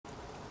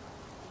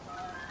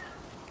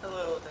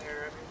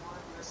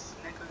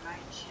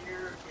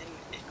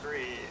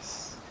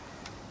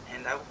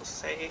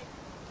say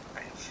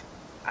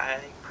I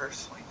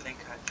personally think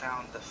I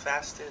found the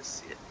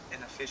fastest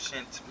and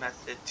efficient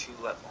method to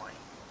leveling.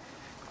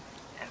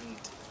 And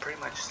pretty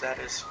much that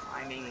is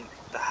finding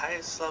the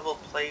highest level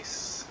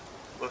place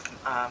with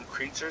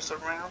creatures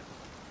around.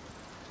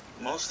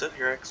 Most of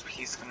your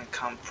XP is going to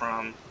come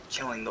from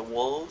killing the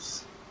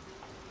wolves,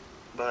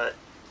 but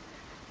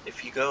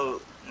if you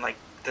go, like,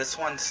 this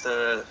one's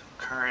the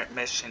current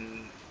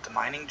mission, the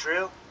mining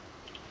drill.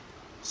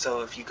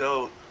 So if you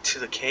go to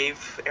the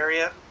cave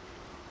area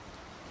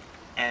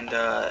and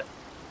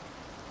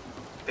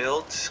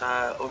build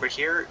over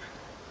here,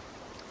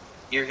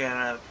 you're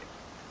gonna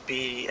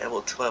be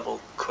able to level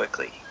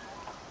quickly.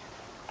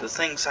 The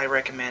things I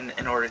recommend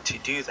in order to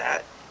do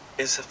that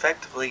is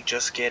effectively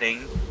just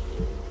getting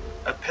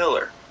a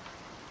pillar.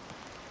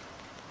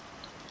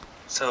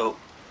 So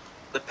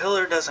the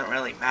pillar doesn't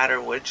really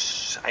matter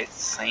which, I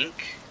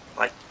think.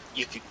 Like,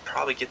 you could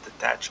probably get the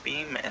thatch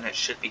beam and it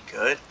should be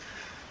good,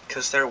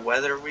 because they're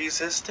weather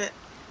resistant,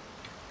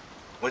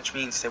 which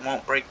means they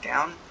won't break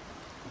down.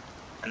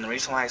 And the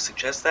reason why I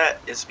suggest that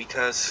is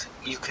because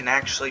you can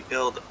actually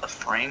build a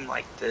frame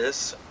like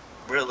this.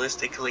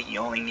 Realistically, you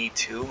only need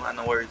two. In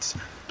other words,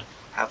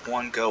 have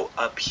one go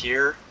up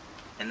here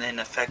and then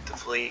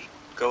effectively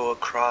go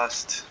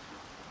across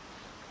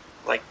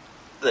like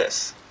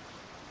this.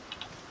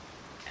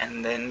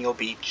 And then you'll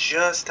be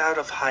just out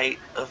of height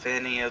of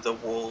any of the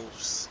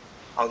wolves.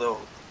 Although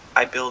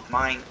I build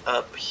mine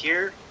up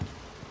here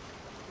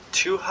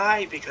too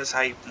high because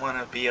I want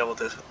to be able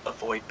to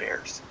avoid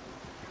bears.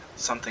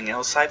 Something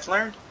else I've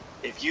learned,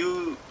 if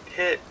you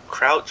hit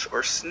crouch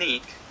or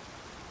sneak,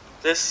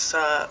 this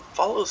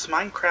follows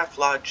Minecraft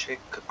logic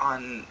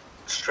on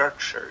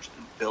structures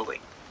and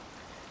building.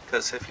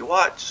 Because if you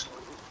watch,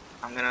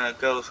 I'm gonna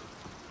go,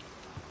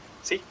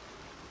 see,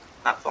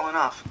 not falling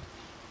off.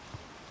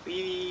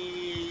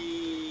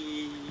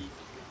 Whee!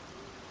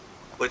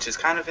 Which is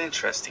kind of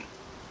interesting.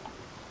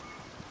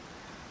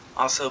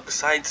 Also,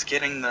 besides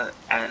getting the,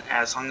 and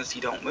as long as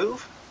you don't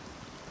move,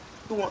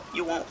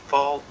 you won't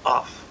fall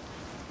off,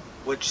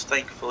 which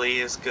thankfully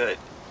is good.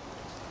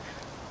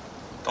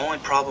 The only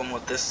problem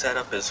with this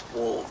setup is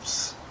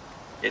wolves.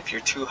 If you're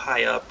too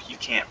high up, you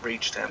can't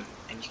reach them,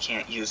 and you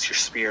can't use your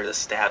spear to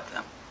stab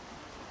them.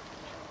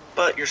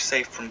 But you're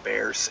safe from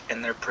bears,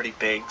 and they're pretty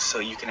big, so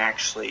you can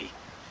actually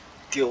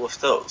deal with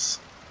those.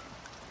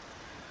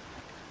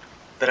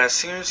 But as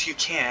soon as you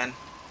can,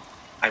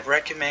 I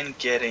recommend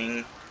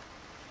getting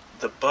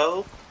the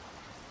bow,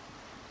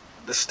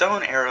 the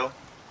stone arrow,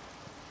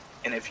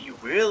 and if you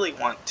really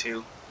want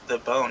to, the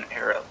bone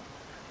arrow.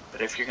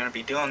 But if you're going to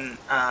be doing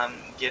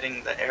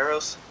getting the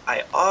arrows,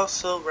 I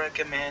also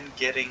recommend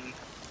getting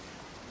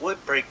wood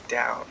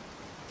breakdown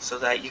so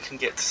that you can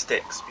get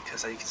sticks,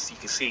 because as you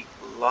can see,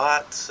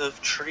 lots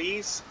of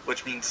trees,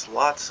 which means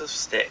lots of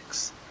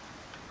sticks.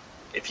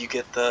 If you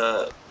get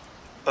the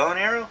bone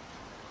arrow,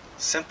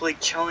 simply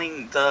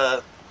killing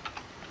the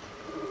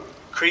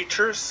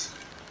creatures,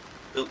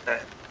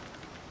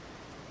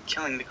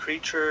 killing the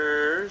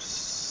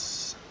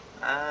creatures,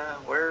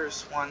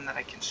 where's one that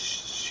I can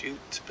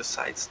shoot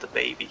besides the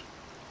baby?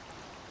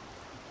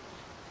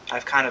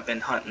 I've kind of been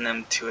hunting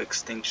them to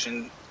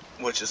extinction,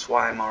 which is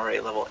why I'm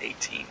already level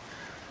 18.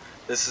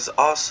 This is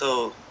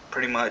also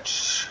pretty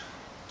much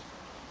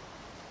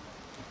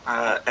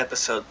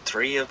episode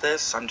 3 of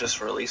this. I'm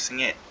just releasing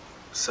it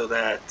so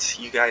that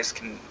you guys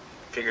can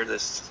figure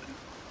this,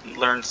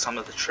 learn some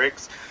of the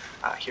tricks.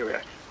 Here we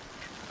are.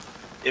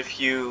 If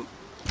you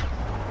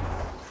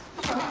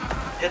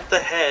hit the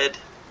head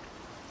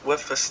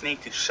with a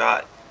sneak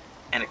shot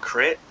and a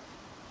crit,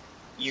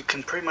 you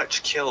can pretty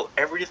much kill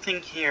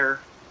everything here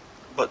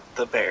but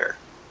the bear.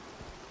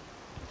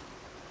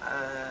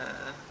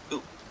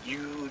 Ooh,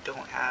 you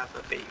don't have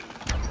a baby.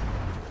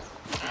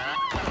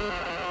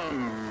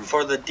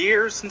 For the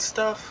deers and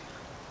stuff,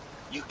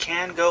 you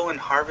can go and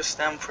harvest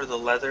them for the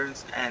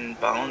leathers and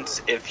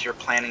bones if you're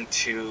planning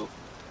to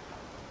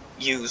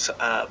use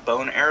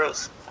bone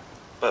arrows.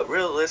 But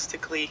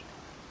realistically,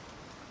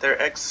 their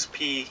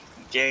XP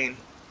gain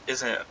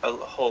isn't a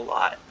whole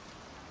lot.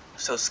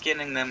 So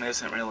skinning them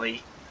isn't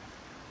really,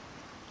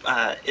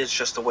 it's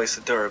just a waste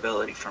of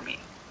durability for me.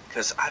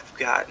 Because I've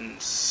gotten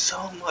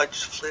so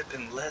much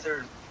flippin' leather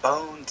and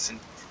bones and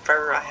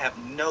fur, I have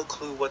no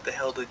clue what the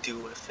hell to do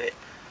with it.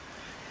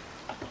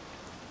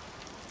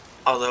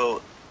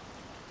 Although,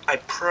 I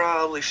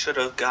probably should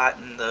have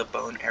gotten the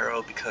bone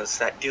arrow because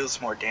that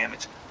deals more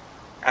damage.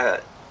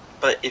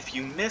 But if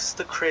you miss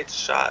the crit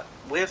shot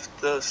with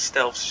the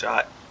stealth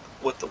shot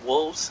with the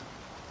wolves,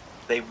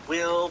 they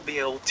will be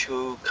able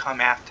to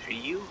come after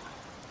you,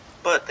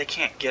 but they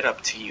can't get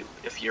up to you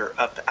if you're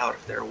up out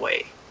of their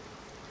way.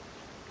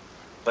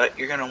 But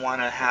you're going to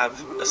want to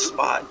have a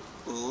spot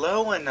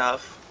low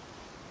enough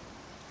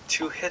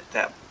to hit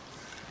them.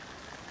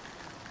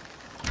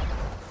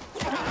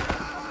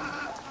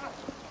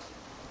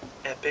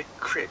 Epic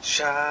crit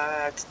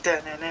shots,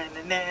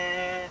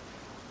 da-na-na-na-na.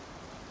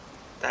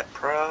 That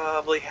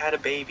probably had a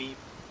baby,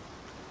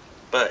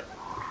 but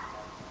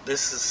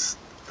this is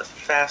the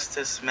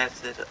fastest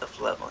method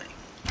of leveling.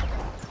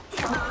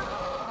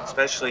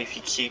 especially if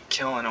you keep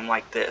killing them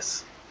like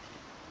this.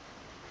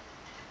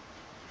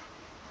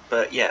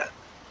 But yeah,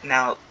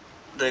 now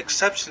the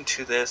exception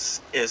to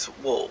this is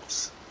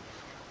wolves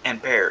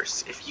and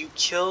bears. If you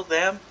kill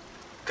them,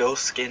 go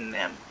skin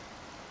them.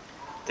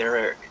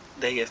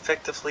 They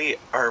effectively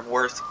are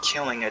worth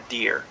killing a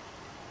deer.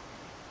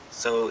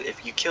 So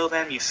if you kill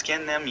them, you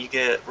skin them, you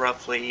get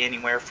roughly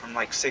anywhere from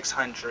like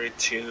 600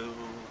 to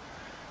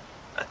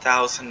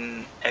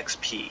 1,000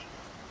 XP. In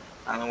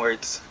other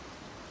words,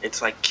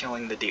 it's like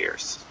killing the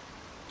deers.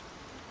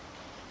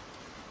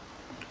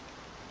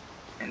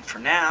 And for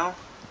now,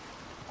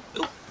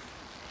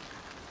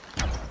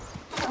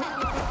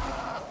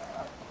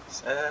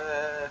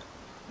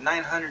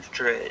 900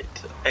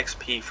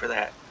 XP for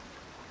that.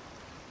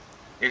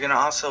 You're gonna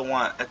also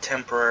want a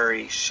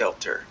temporary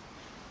shelter.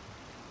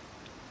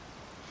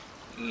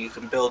 You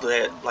can build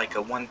it like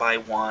a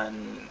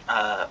 1x1,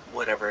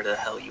 whatever the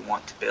hell you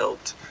want to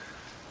build,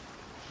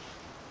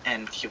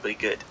 and you'll be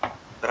good.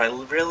 But I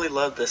really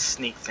love this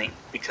sneak thing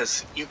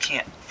because you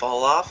can't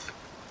fall off,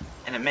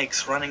 and it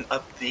makes running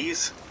up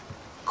these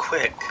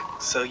quick,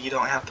 so you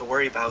don't have to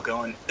worry about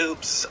going,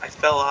 oops, I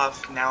fell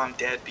off, now I'm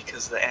dead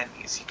because of the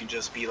enemies. You can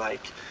just be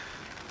like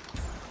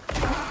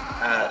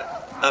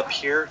up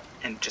here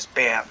and just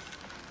bam,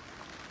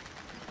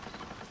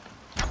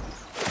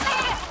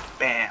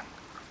 bam,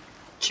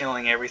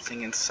 killing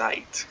everything in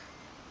sight.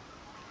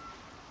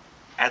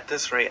 At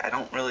this rate, I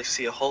don't really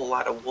see a whole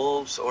lot of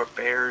wolves or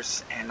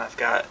bears, and I've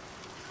got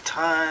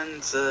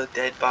tons of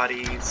dead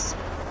bodies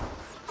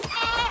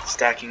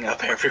stacking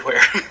up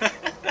everywhere.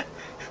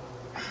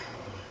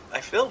 I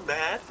feel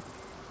bad,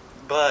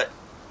 but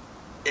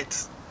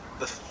it's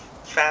the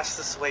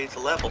fastest way to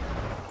level.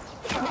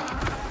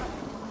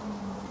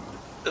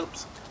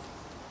 Oops,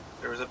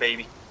 there was a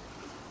baby.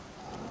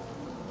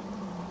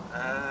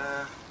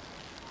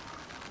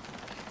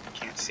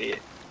 Can't see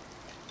it.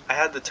 I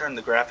had to turn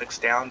the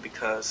graphics down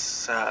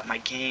because my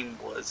game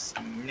was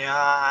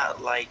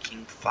not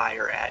liking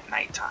fire at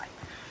nighttime.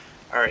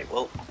 Alright,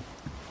 well,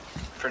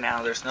 for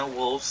now there's no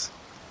wolves.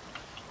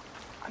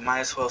 I might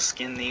as well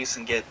skin these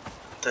and get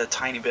the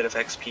tiny bit of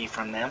XP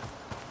from them.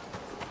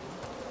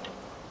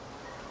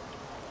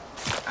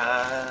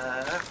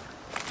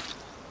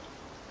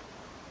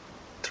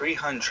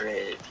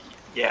 300.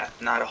 Yeah,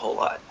 not a whole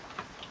lot.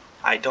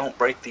 I don't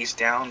break these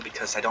down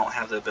because I don't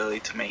have the ability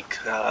to make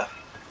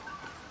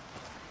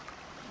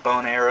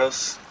bone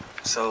arrows,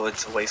 so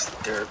it's a waste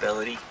of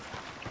durability.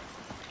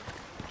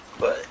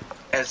 But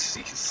as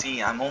you can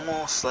see, I'm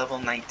almost level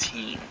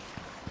 19.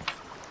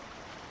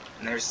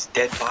 And there's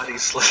dead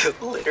bodies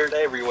littered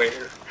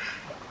everywhere.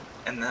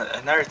 And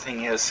another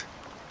thing is,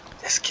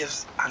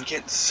 I'm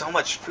getting so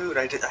much food,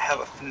 I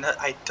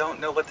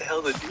don't know what the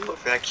hell to do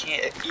with it. I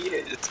can't eat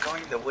it, it's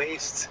going to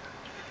waste.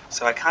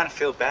 So I kind of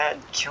feel bad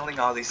killing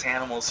all these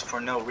animals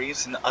for no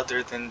reason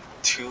other than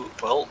to,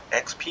 well,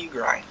 XP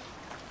grind.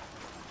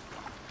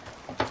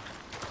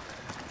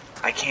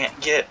 I can't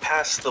get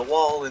past the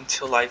wall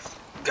until I've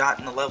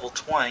gotten to level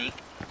 20.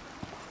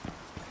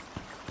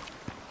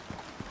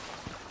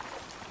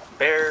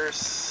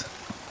 Bears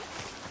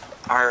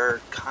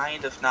are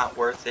kind of not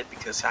worth it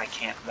because I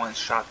can't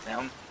one-shot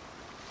them,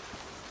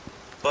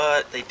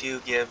 but they do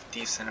give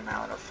decent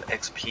amount of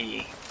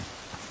XP.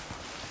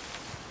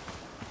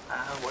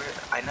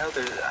 I know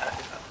there's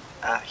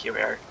here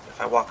we are.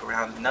 If I walk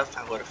around enough,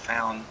 I would have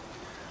found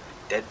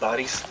dead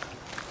bodies.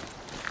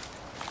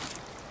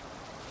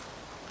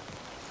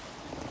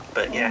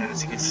 But yeah,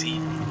 as you can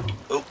see,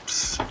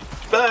 oops,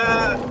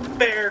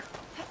 bear,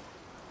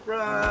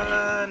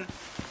 run.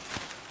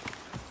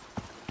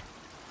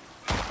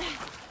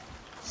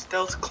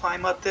 Stealth,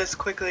 climb up this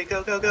quickly.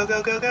 Go, go, go,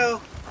 go, go,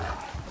 go.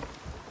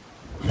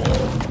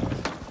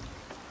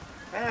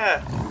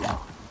 Yeah.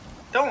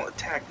 Don't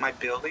attack my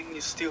building,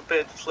 you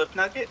stupid flip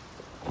nugget.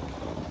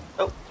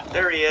 Oh,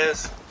 there he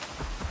is.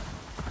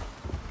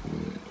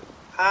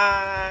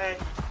 Hi.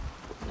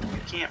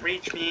 You can't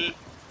reach me.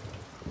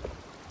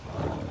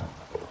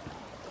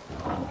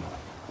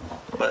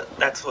 But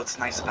that's what's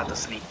nice about the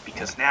sneak,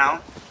 because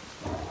now,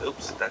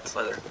 oops, that's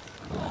leather.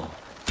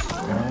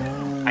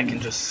 I can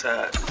just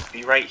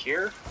be right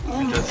here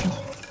and just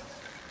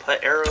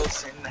put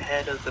arrows in the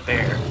head of the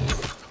bear.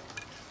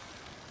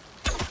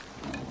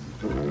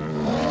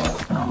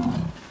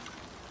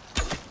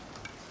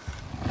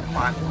 Come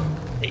on.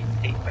 Hey,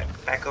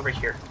 back over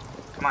here.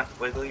 Come on,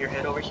 wiggle your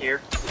head over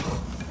here.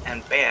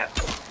 And bam.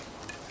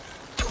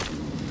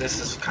 This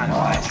is kind of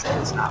why I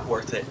said it's not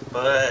worth it.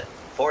 But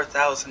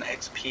 4,000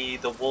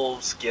 XP, the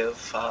wolves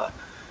give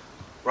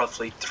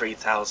roughly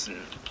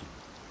 3,000.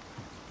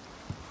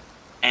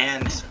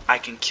 And I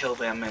can kill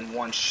them in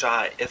one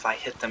shot if I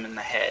hit them in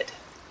the head.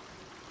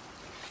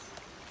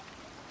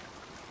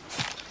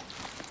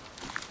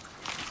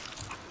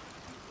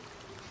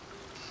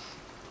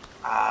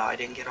 I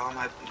didn't get all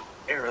my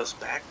arrows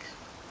back.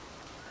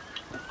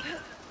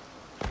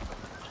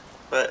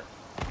 But,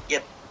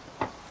 yep,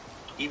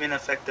 even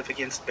effective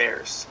against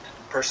bears.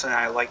 Personally,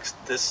 I like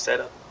this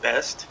setup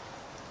best,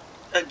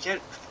 again,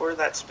 for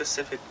that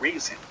specific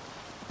reason.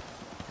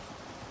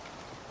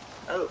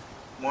 Oh,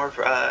 more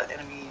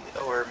enemy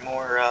or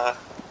more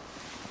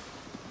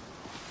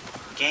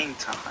game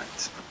to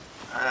hunt.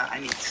 I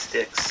need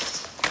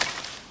sticks.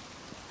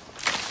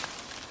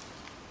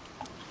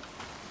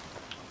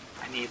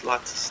 I need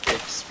lots of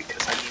sticks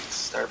because I need to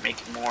start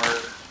making more.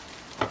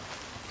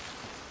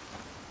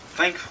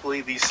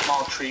 Thankfully, these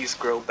small trees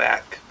grow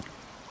back.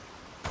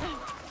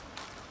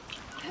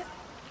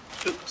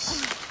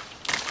 Oops.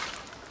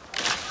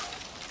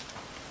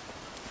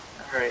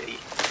 Alrighty.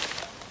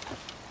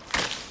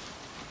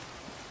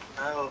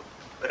 Oh,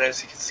 but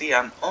as you can see,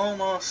 I'm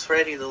almost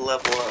ready to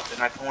level up,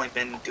 and I've only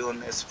been doing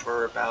this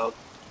for about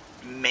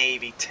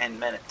maybe 10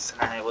 minutes,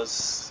 and I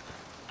was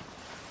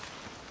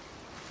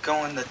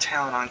going to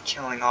town on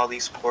killing all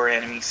these poor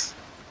enemies,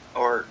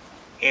 or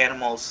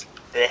animals.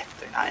 They're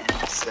not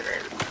enemies,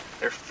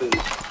 they're food.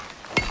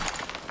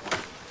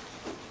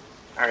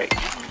 Alright,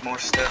 need more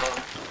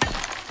stone.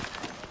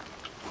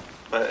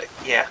 But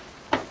yeah,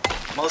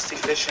 most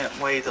efficient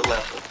way to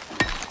level.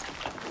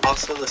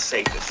 Also the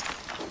safest.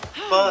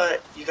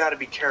 But you gotta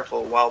be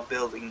careful while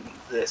building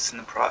this in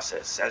the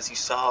process. As you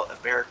saw, a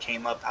bear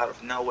came up out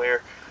of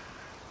nowhere.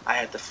 I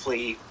had to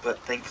flee, but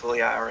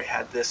thankfully I already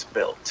had this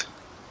built.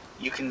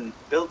 You can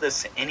build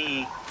this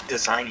any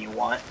design you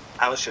want.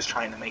 I was just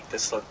trying to make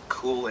this look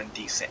cool and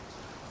decent.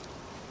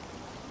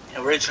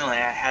 Originally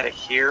I had it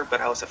here, but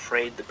I was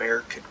afraid the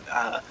bear could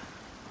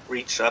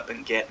reach up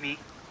and get me.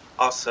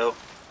 Also,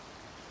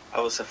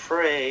 I was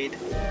afraid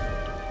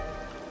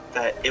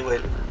that it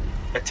would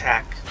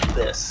attack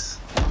this.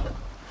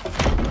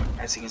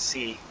 As you can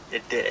see,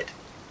 it did.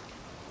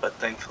 But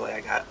thankfully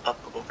I got up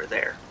over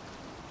there.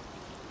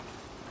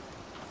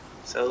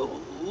 So,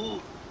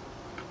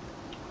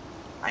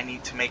 I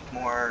need to make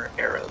more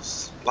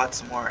arrows.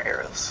 Lots more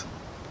arrows.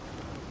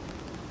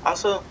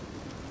 Also,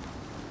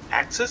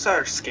 axes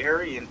are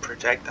scary in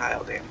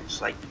projectile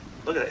damage. Like,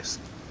 look at this.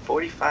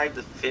 45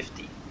 to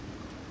 50.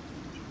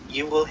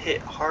 You will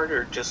hit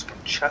harder just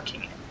from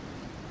chucking it.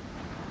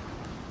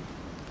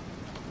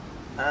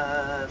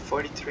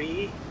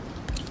 43.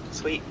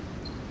 Sweet.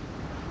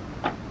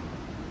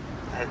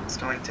 That's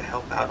going to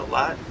help out a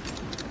lot.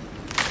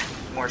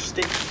 More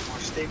sticks, more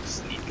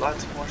sticks. Need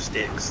lots more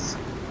sticks.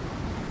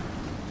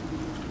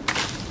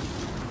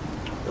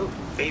 Oh,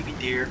 baby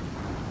deer.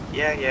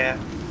 Yeah.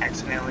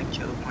 Accidentally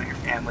killed one of your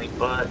family,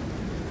 but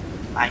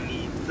I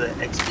need the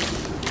XP.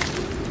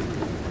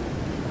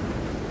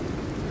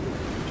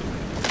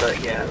 But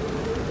yeah.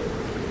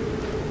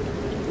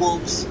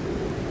 Wolves.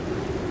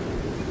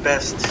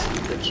 Best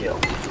to kill.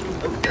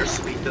 Oh, there's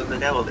Sweet of the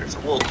Devil. There's a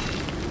wolf.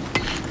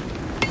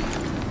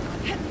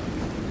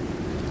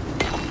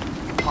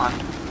 Come on.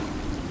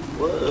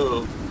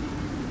 Whoa.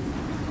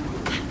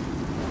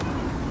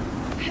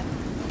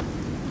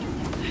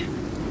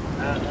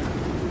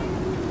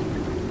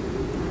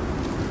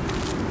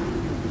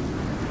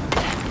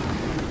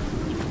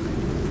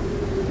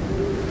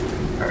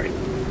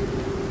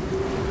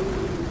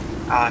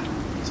 Alright.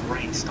 It's a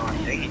rainstorm,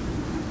 dang it.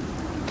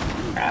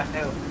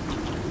 No.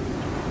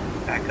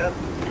 Back up.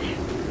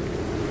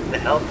 The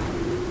hell?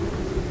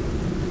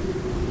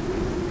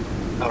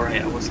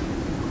 Alright, I wasn't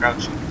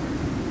crouching.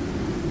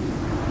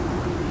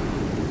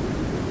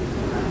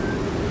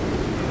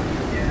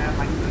 Yeah, I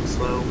might go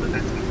slow, but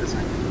that's because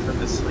I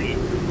purposely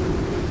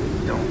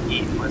don't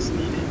eat unless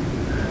needed.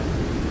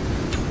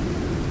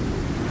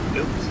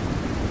 Oops.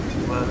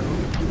 Too low.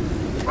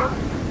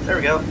 There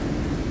we go.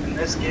 And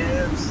this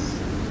gives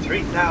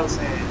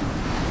 3,000.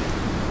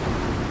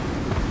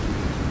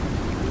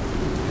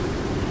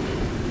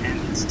 And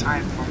it's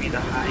time for me to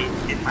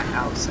hide in my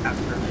house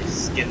after I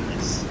skin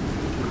this.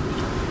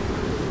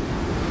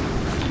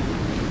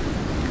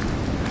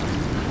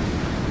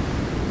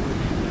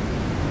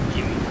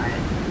 Give me my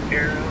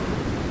arrow.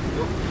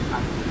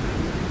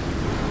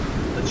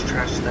 Let's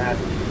trash that.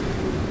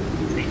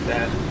 Take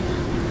that.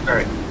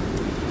 Alright.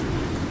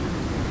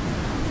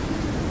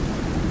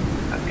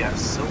 I've got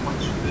so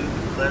much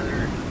food, leather,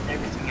 and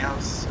everything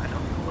else. I don't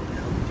know what the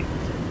hell to do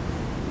with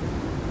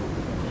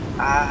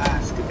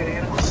it. Stupid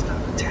animals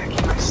stop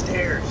attacking my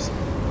stairs.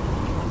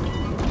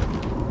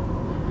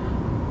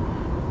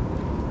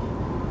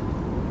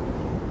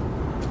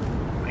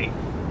 Wait,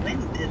 when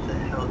did the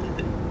hell did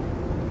it?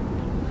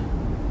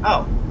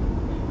 Oh.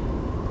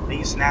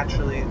 These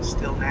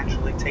still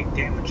naturally take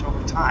damage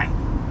over time.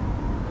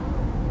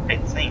 I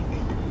think.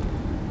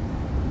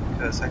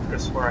 Because I could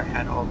have swore I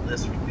had all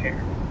this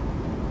repaired.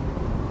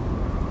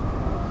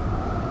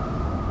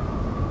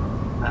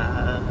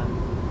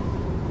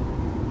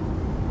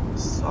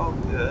 This is all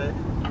good.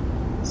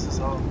 This is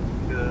all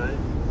good.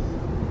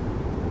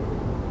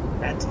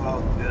 That's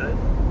all good.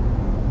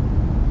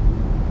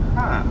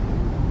 Huh.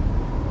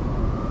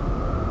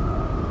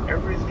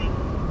 Everything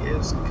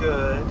is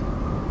good.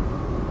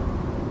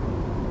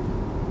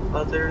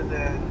 Other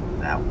than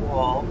that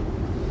wall.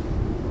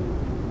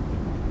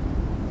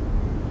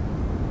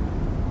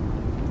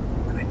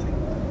 And I think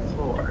the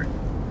floor.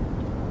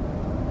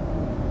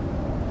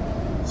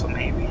 So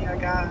maybe I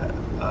got,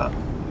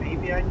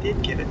 maybe I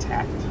did get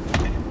attacked.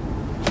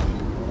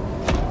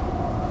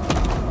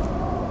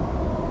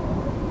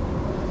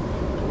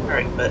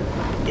 Alright, but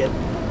yep,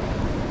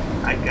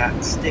 I've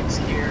got sticks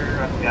here,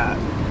 I've got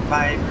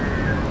fiber,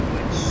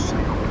 which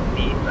I don't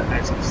need, but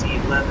as you see,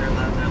 leather,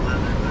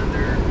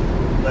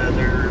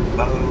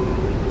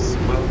 bones,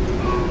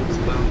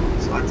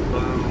 lots of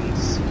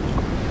bones,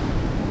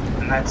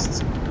 and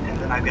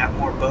then I've got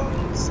more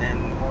bones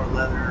and more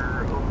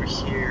leather over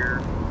here.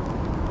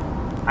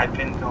 I've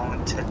been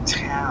going to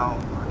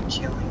town on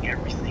killing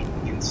everything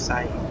in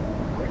sight.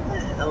 Where the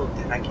hell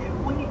did I get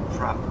wheat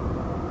from?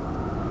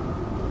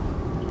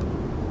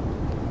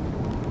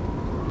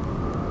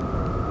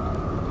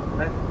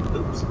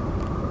 Oops.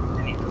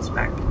 I need those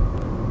back.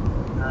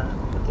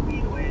 Put the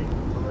wheat away,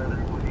 put the leather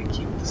away,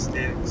 keep the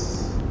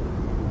sticks.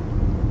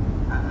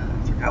 I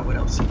forgot what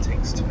else it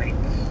takes to make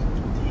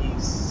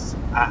these.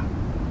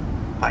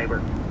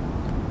 Fiber.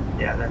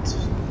 Yeah, that's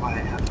why I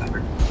have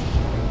fiber.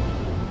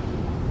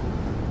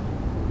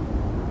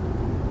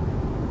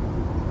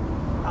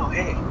 Oh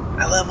hey,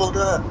 I leveled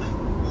up!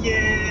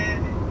 Yay!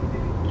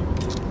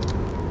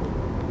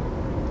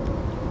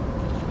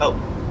 Oh,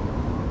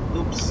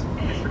 oops,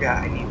 I forgot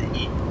I need to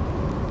eat.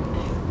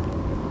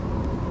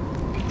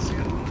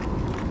 Consume,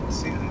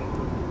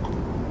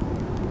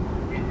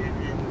 and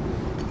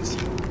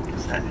consume,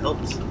 because that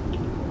helps.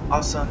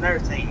 Also, another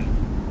thing,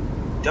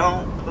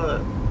 don't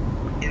put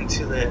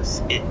into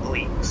this, it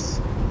leaks.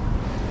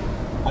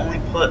 Only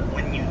put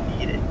when you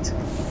need it.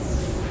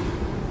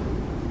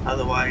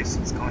 Otherwise,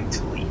 it's going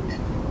to leak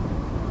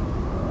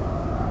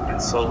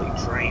and slowly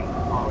drain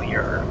all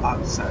your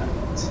oxide.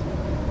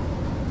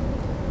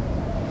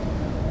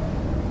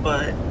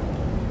 But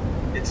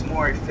it's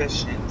more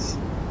efficient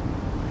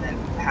than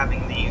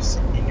having these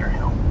in your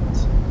helmet.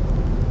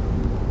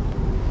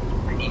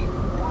 I need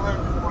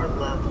one more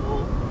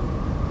level,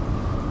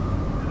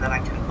 and then I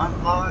can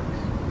unlock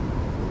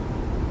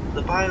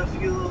the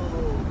biofuel,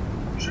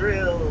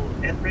 drill,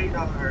 and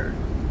radar.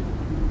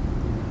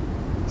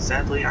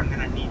 Sadly, I'm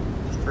gonna need,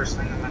 the first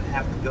thing I'm gonna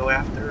have to go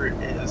after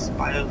is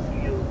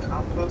biofuel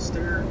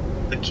composter,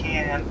 the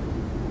can.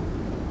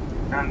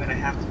 Now I'm gonna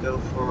have to go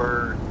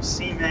for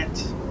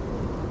cement,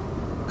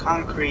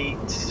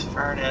 concrete,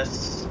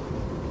 furnace,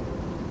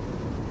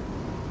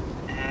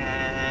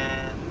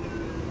 and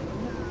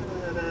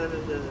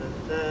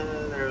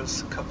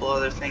there's a couple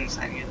other things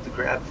I needed to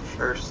grab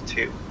first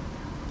too.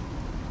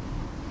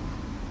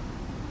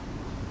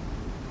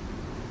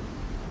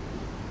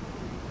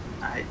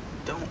 I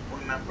don't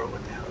remember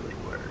what the hell they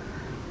were.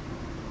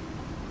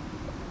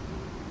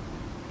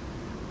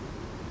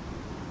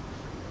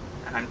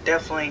 And I'm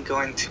definitely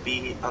going to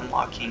be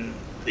unlocking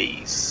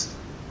these.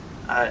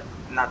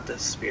 Not the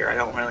spear. I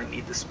don't really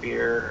need the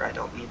spear. I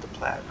don't need the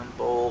platinum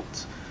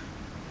bolt.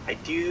 I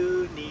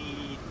do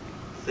need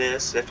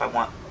this if I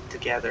want to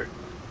gather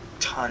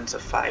tons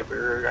of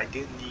fiber. I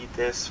do need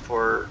this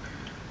for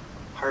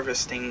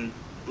harvesting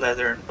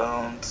leather and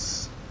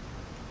bones.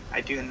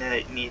 I do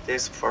need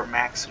this for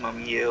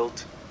maximum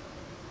yield.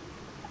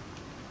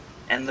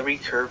 And the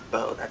recurve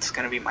bow, that's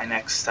going to be my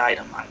next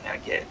item I'm going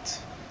to get.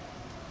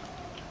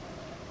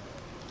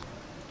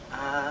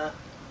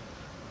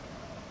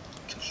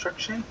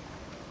 Construction?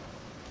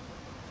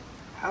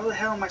 How the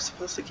hell am I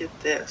supposed to get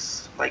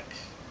this? Like,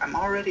 I'm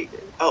already...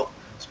 Oh,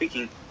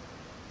 speaking,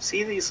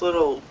 see these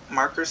little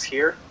markers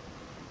here?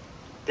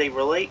 They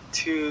relate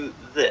to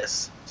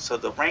this. So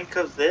the rank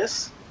of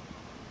this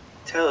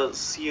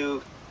tells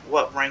you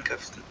what rank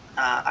of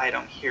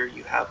item here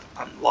you have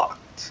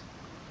unlocked,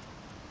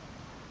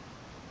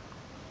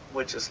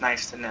 which is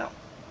nice to know.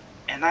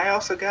 And I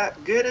also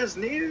got good as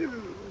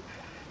new,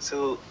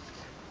 so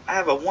I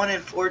have a 1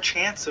 in 4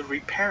 chance of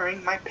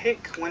repairing my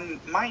pick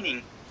when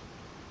mining.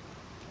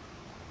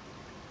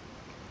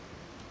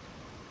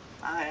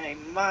 I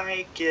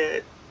might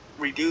get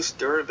reduced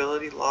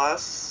durability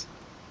loss,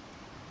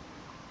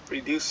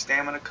 reduced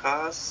stamina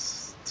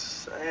costs,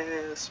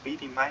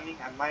 speedy mining.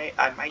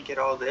 I might get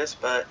all this,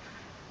 but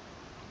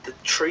the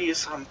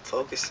trees I'm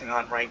focusing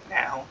on right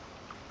now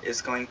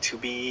is going to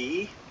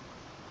be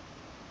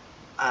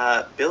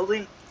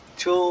building,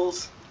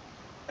 tools,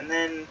 and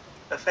then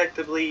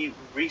effectively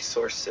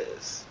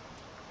resources.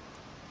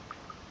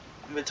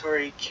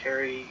 Inventory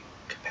carry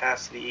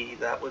capacity,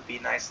 that would be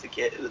nice to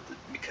get,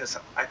 because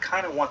I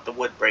kind of want the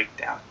wood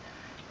breakdown.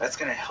 That's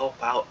going to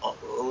help out a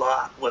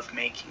lot with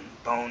making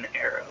bone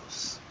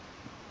arrows.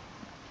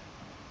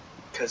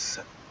 Because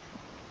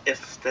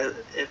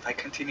if I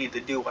continue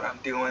to do what I'm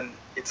doing,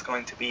 it's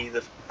going to be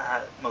the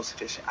most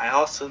efficient. I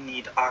also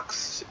need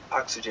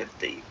oxygen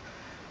thief,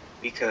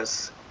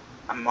 because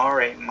I'm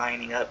already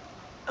mining up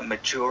a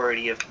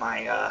majority of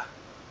my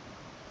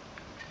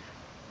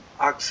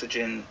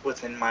oxygen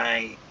within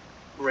my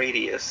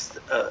radius,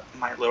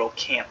 my little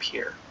camp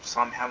here.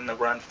 So I'm having to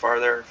run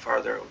farther and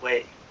farther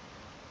away.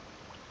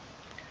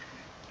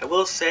 I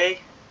will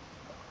say,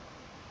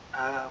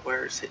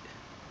 where is it?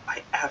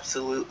 I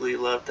absolutely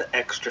love the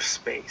extra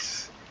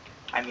space.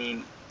 I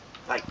mean,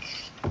 like,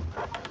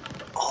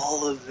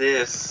 all of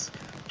this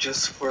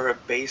just for a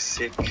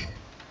basic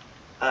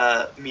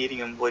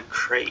medium wood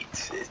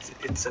crate.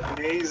 It's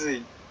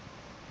amazing.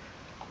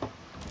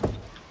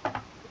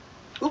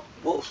 Oop.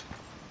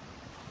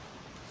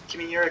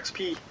 me your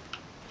XP.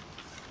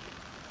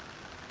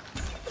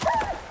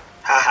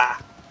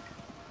 Haha.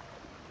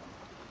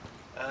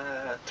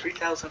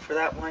 3,000 for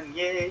that one,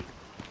 yay.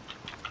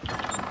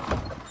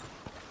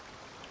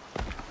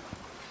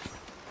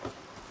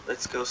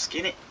 Let's go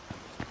skin it,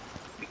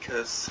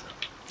 because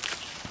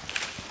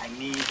I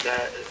need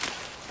that.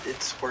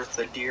 It's worth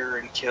a deer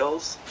and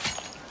kills.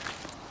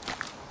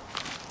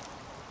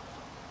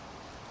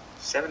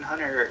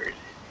 700.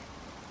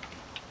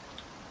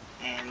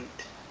 And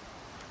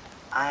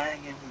I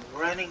am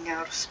running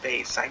out of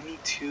space. I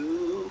need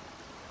to...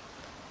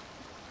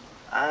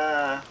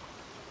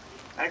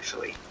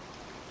 actually,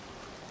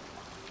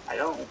 I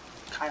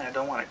kinda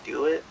don't want to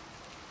do it.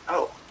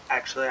 Oh,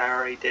 actually I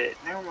already did it.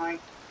 Never mind.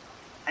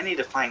 I need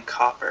to find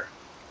copper.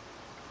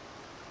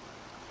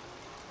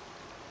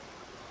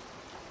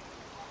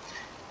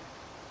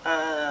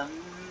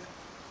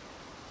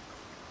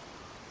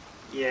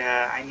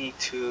 Yeah, I need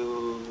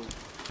to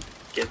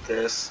get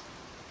this.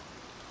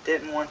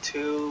 Didn't want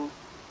to,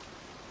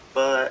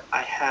 but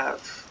I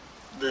have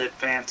the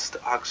advanced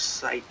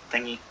oxide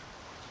thingy.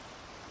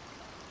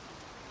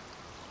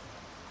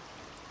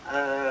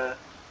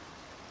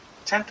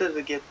 Tempted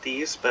to get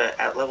these, but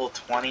at level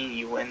 20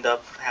 you end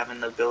up having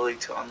the ability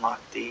to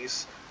unlock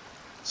these.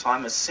 So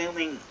I'm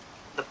assuming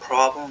the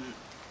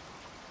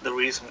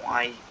reason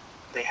why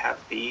they have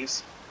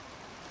these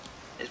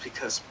is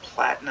because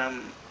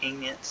platinum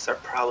ingots are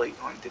probably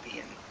going to be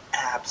an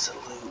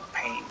absolute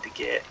pain to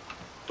get.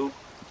 Oop.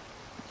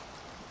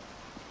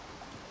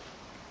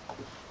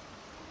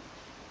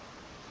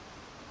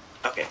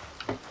 Okay.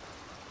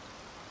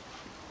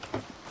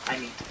 I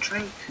need to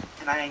drink,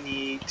 and I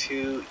need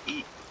to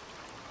eat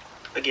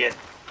again.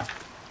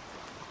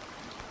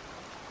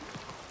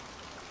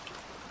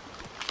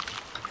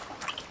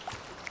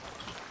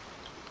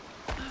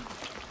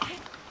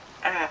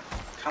 Ah,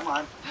 come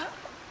on.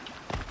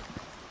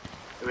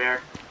 Here we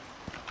are.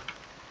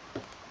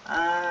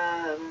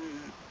 I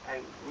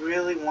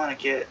really want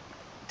to get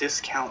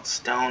discount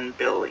stone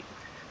building,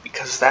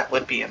 because that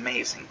would be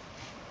amazing.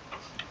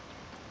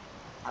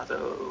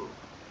 Although,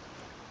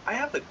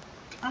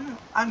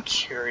 I'm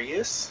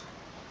curious.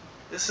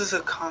 This is a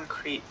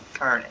concrete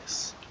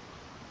furnace,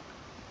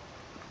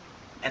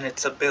 and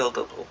it's a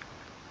buildable.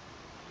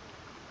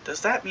 Does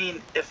that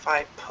mean if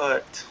I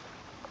put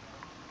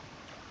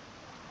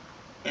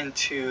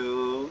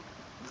into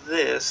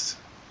this,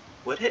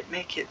 would it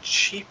make it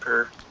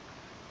cheaper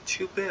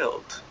to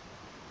build?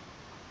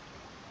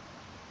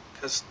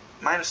 Because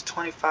minus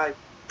 25%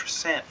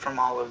 from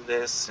all of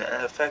this,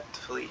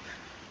 effectively,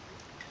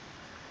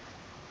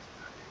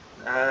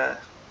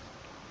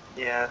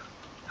 yeah,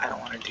 I don't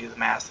want to do the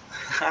math.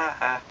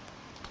 I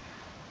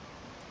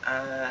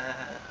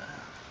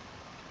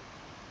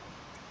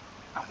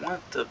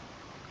want the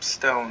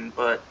stone,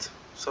 but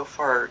so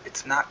far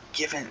it's not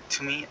given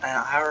to me, and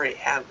I already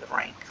have the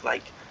rank.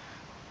 Like,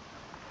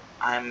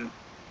 I'm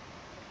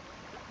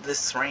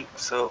this rank,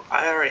 so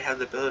I already have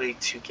the ability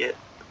to get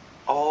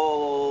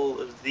all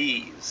of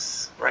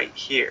these right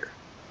here.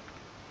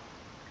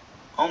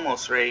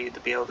 Almost ready to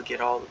be able to get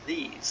all of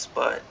these,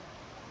 but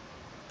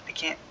I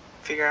can't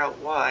figure out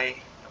why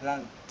it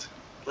won't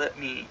let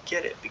me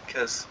get it,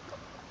 because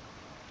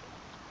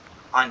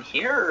on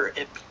here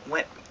it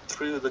went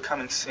through the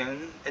coming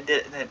soon. It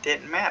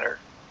didn't matter.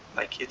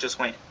 Like, it just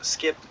went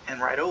skip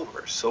and right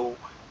over. So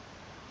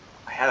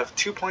I have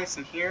 2 points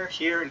in here,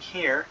 here, and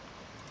here.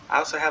 I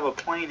also have a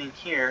point in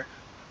here.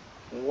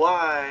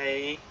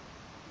 Why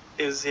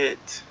is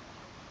it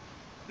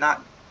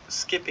not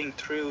skipping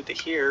through to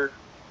here?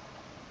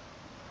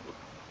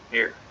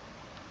 Here.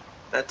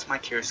 That's my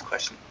curious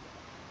question.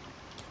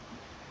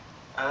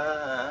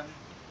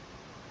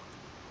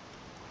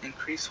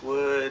 Increase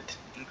wood,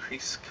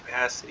 increase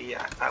capacity.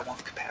 I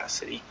want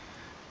capacity.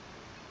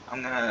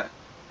 I'm gonna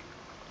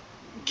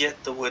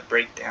get the wood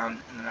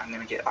breakdown, and then I'm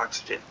gonna get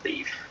oxygen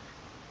lead.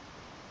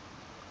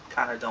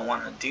 Kinda don't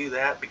want to do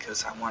that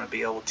because I want to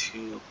be able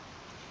to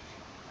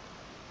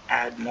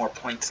add more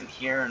points in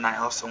here, and I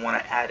also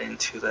want to add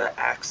into the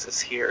axis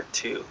here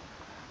too.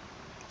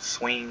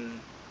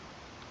 Swing,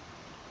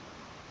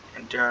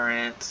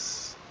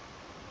 endurance,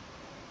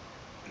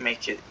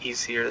 make it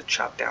easier to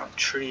chop down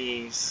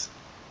trees,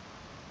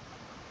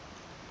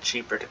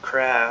 cheaper to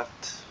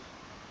craft.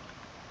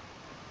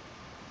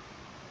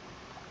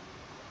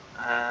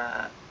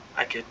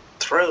 I could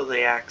throw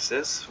the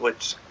axis,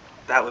 which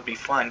that would be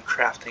fun,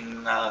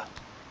 crafting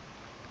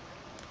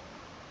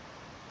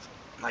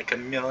like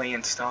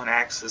 1,000,000 stone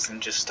axes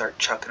and just start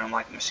chucking them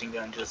like a machine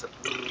gun. Just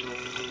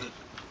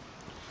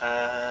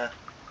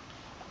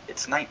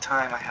it's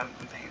nighttime. I haven't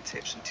been paying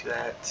attention to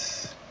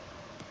that.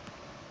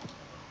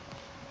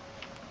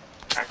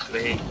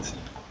 Activate.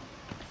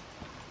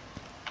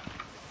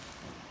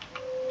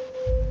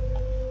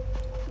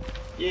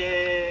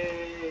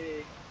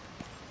 Yay!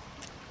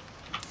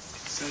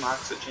 Consume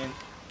oxygen.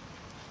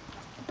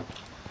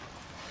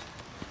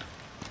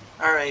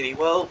 Alrighty,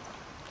 well,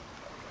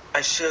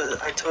 I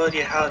told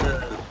you how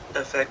to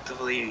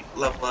effectively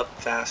level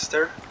up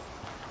faster.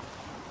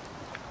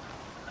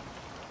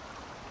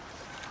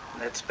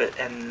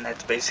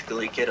 that's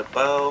basically get a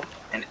bow,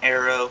 an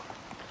arrow,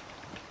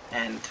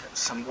 and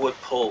some wood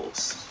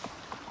poles.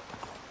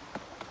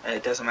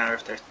 It doesn't matter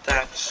if they're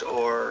thatched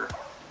or...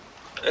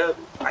 Oh,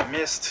 I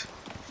missed.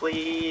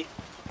 Flee.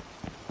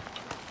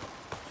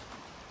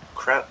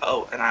 Crap.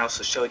 Oh, and I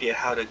also showed you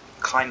how to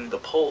climb the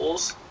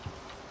poles.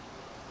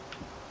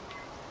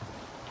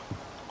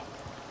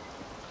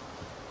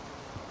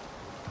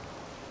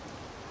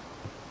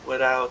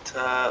 Without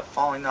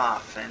falling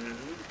off. And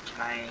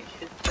can I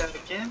hit that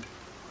again?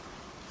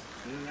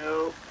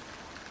 Nope.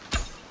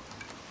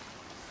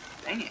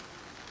 Dang it.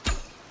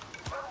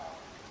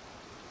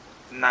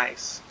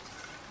 Nice.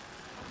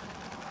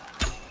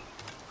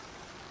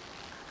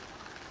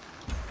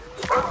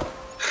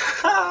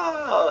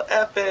 Oh,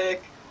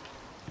 epic!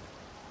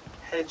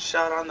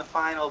 Headshot on the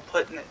final,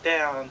 putting it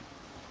down.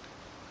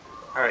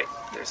 Alright,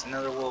 there's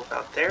another wolf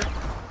out there.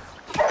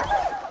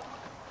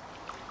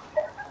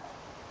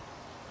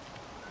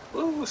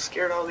 Ooh,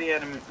 scared all the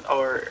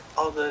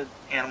all the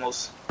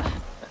animals.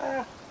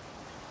 Ah.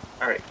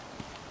 Alright.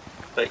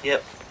 But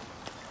yep.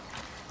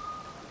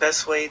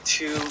 Best way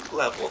to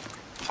level.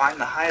 Find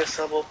the highest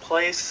level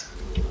place.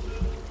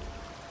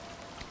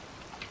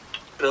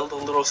 Build a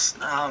little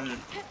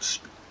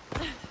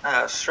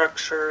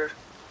structure.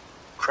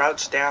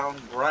 Crouch down,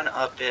 run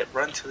up it,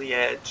 run to the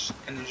edge,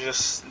 and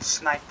just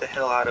snipe the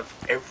hell out of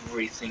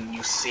everything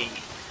you see.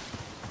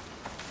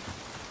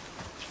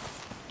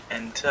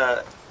 And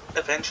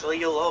eventually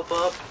you'll level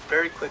up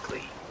very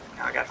quickly.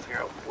 Now I gotta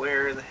figure out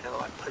where the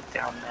hell I put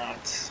down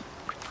that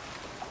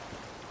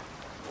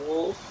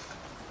wolf,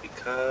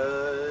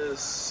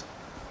 because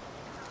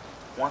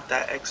I want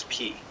that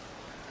XP.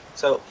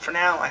 So for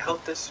now, I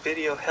hope this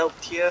video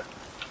helped you.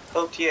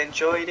 Hope you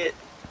enjoyed it.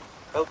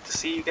 Hope to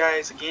see you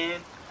guys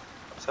again.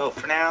 So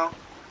for now,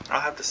 I'll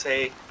have to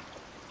say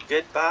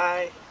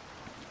goodbye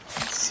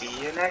and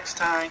see you next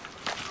time.